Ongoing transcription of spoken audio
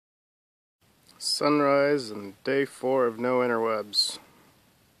Sunrise and day 4 of no interwebs.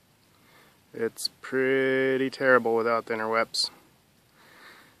 It's pretty terrible without the interwebs.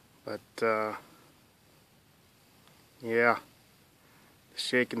 But yeah, the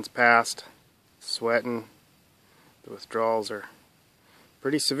shaking's past, sweating, the withdrawals are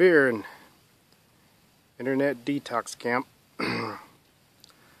pretty severe in internet detox camp.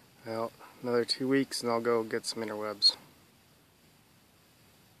 Well, another 2 weeks and I'll go get some interwebs.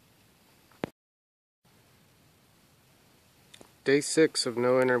 Day 6 of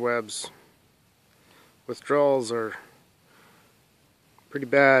no interwebs. Withdrawals are pretty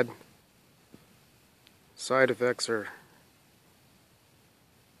bad. Side effects are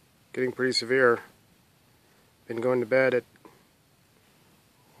getting pretty severe. Been going to bed at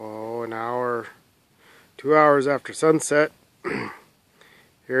an hour, 2 hours after sunset.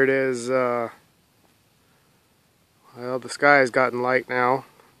 Here it is. Well, the sky has gotten light now.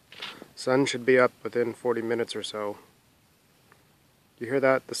 Sun should be up within 40 minutes or so. You hear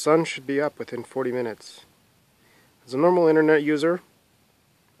that? The sun should be up within 40 minutes. As a normal internet user,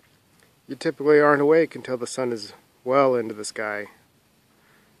 you typically aren't awake until the sun is well into the sky.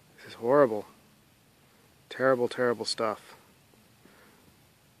 This is horrible. Terrible, terrible stuff.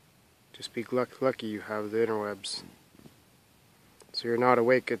 Just be lucky you have the interwebs. So you're not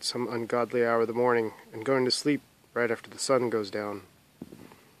awake at some ungodly hour of the morning and going to sleep right after the sun goes down. What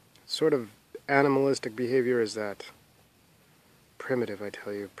sort of animalistic behavior is that? Primitive, I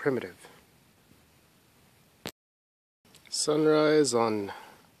tell you, primitive. Sunrise on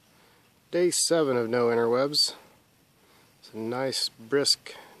day 7 of no interwebs. It's a nice,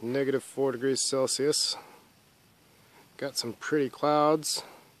 brisk, -4 degrees Celsius. Got some pretty clouds.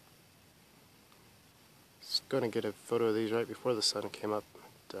 Just gonna get a photo of these right before the sun came up.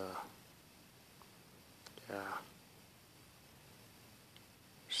 But, yeah,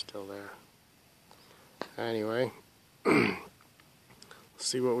 they're still there. Anyway.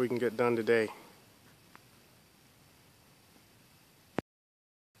 See what we can get done today.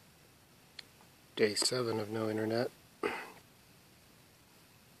 Day 7 of no internet.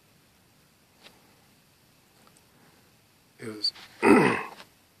 It was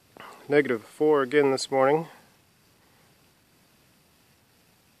 -4 again this morning.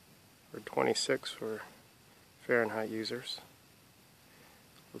 Or 26 for Fahrenheit users.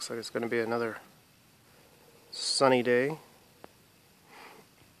 Looks like it's going to be another sunny day.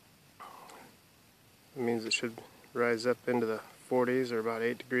 It means it should rise up into the 40s or about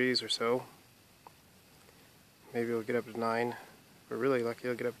 8 degrees or so. Maybe we'll get up to 9. If we're really lucky,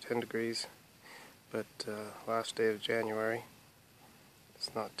 it'll get up to 10 degrees. But last day of January,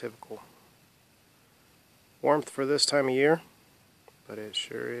 it's not typical warmth for this time of year, but it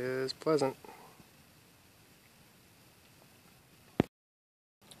sure is pleasant.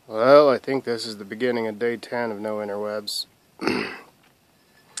 Well, I think this is the beginning of day 10 of no interwebs.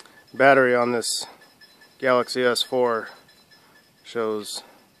 Battery on this Galaxy S4 shows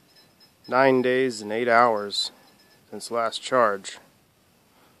 9 days and 8 hours since last charge,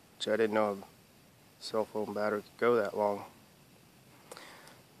 which I didn't know a cell phone battery could go that long.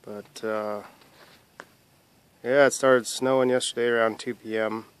 But yeah, it started snowing yesterday around 2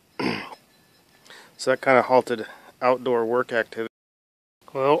 p.m. So that kind of halted outdoor work activity.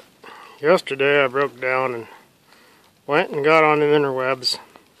 Well, yesterday I broke down and went and got on the interwebs.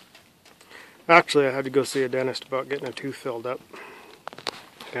 Actually, I had to go see a dentist about getting a tooth filled up,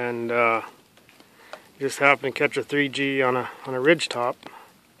 and just happened to catch a 3G on a ridge top,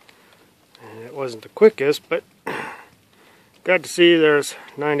 and it wasn't the quickest, but got to see there's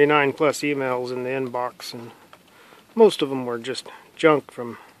 99 plus emails in the inbox, and most of them were just junk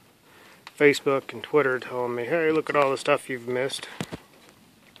from Facebook and Twitter telling me, hey, look at all the stuff you've missed.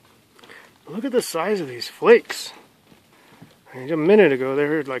 Look at the size of these flakes. I mean, a minute ago they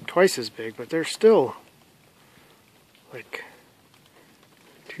were like twice as big, but they're still like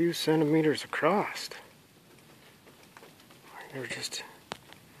 2 centimeters across. They're just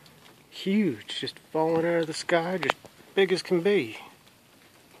huge, just falling out of the sky, just big as can be.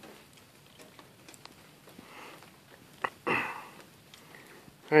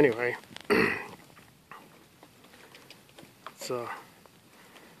 Anyway, it's a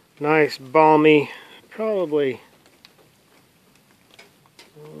nice, balmy, probably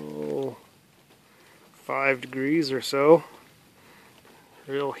 5 degrees or so.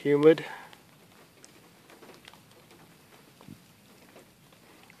 Real humid.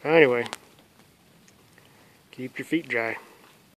 Anyway, keep your feet dry.